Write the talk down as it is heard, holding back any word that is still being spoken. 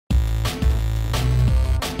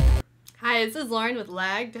Hi, this is Lauren with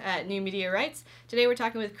Lagged at New Media Rights. Today we're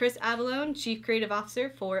talking with Chris Avellone, Chief Creative Officer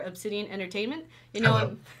for Obsidian Entertainment. You know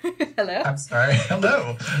Hello. him. Hello. I'm sorry.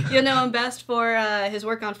 Hello. You'll know him best for his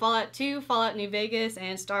work on Fallout 2, Fallout New Vegas,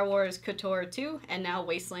 and Star Wars KOTOR 2, and now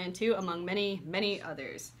Wasteland 2, among many, many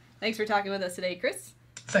others. Thanks for talking with us today, Chris.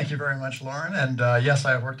 Thank you very much, Lauren. And yes,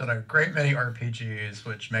 I have worked on a great many RPGs,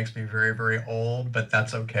 which makes me very, very old, but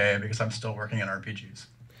that's okay because I'm still working in RPGs.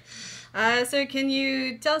 So can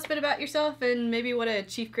you tell us a bit about yourself and maybe what a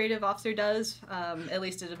Chief Creative Officer does, at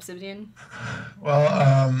least at Obsidian?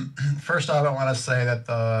 Well, first off, I want to say that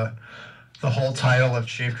the whole title of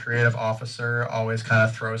Chief Creative Officer always kind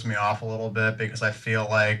of throws me off a little bit because I feel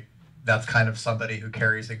like that's kind of somebody who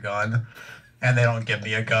carries a gun. And they don't give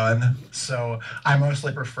me a gun. So I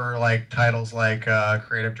mostly prefer like titles like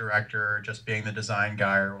creative director, or just being the design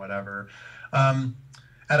guy or whatever. Um,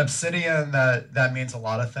 at Obsidian, that means a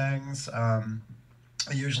lot of things.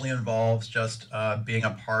 It usually involves just being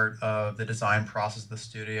a part of the design process of the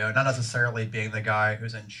studio, not necessarily being the guy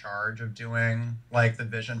who's in charge of doing like the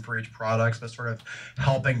vision for each product, but sort of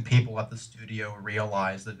helping people at the studio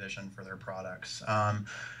realize the vision for their products.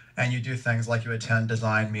 And you do things like you attend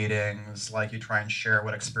design meetings, like you try and share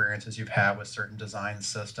what experiences you've had with certain design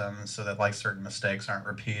systems so that like certain mistakes aren't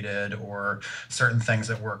repeated or certain things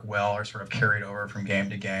that work well are sort of carried over from game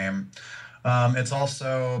to game. It's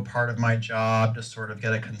also part of my job to sort of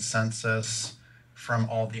get a consensus from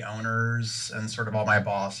all the owners and sort of all my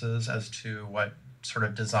bosses as to what sort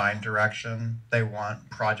of design direction they want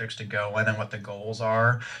projects to go in and what the goals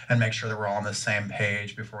are, and make sure that we're all on the same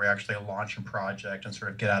page before we actually launch a project and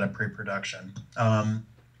sort of get out of pre-production.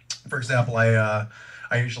 For example, I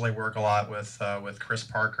usually work a lot with Chris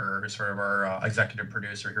Parker, who's sort of our executive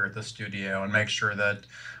producer here at the studio, and make sure that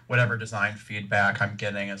whatever design feedback I'm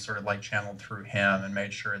getting is sort of like channeled through him and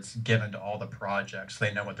made sure it's given to all the projects so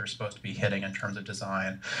they know what they're supposed to be hitting in terms of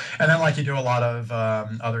design. And then like you do a lot of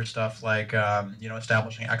other stuff like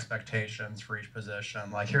establishing expectations for each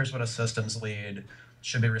position. Like here's what a systems lead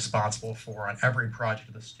should be responsible for on every project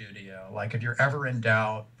of the studio. Like if you're ever in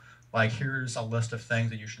doubt, like here's a list of things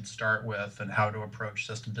that you should start with and how to approach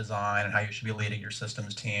system design and how you should be leading your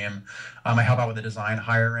systems team. I help out with the design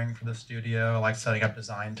hiring for the studio, like setting up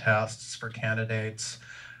design tests for candidates.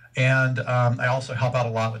 And I also help out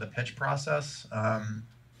a lot with the pitch process.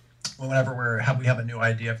 Whenever we have a new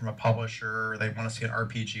idea from a publisher, they want to see an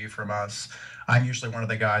RPG from us, I'm usually one of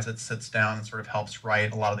the guys that sits down and sort of helps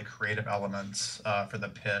write a lot of the creative elements for the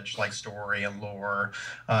pitch, like story and lore,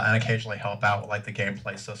 and occasionally help out with like the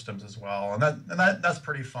gameplay systems as well. And that's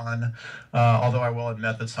pretty fun. Although I will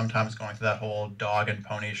admit that sometimes going through that whole dog and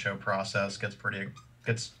pony show process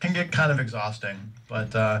can get kind of exhausting.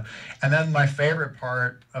 But and then my favorite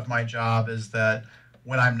part of my job is that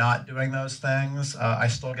when I'm not doing those things, I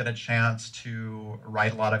still get a chance to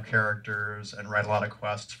write a lot of characters and write a lot of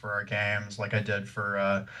quests for our games, like I did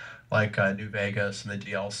for New Vegas and the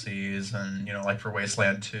DLCs, and like for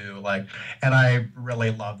Wasteland 2. And I really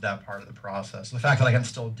love that part of the process. The fact that I can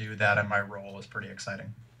still do that in my role is pretty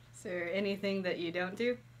exciting. Is there anything that you don't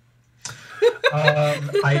do?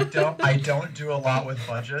 I don't do a lot with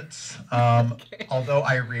budgets. Okay. Although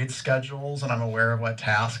I read schedules and I'm aware of what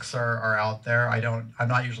tasks are out there, I'm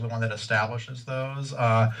not usually the one that establishes those.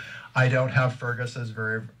 I don't have Fergus is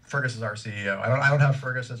our CEO. I don't have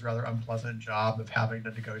Fergus's rather unpleasant job of having to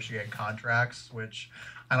negotiate contracts, which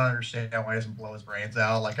I don't understand why he doesn't blow his brains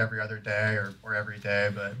out like every other day or every day.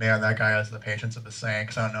 But man, that guy has the patience of a saint.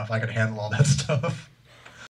 'Cause I don't know if I could handle all that stuff.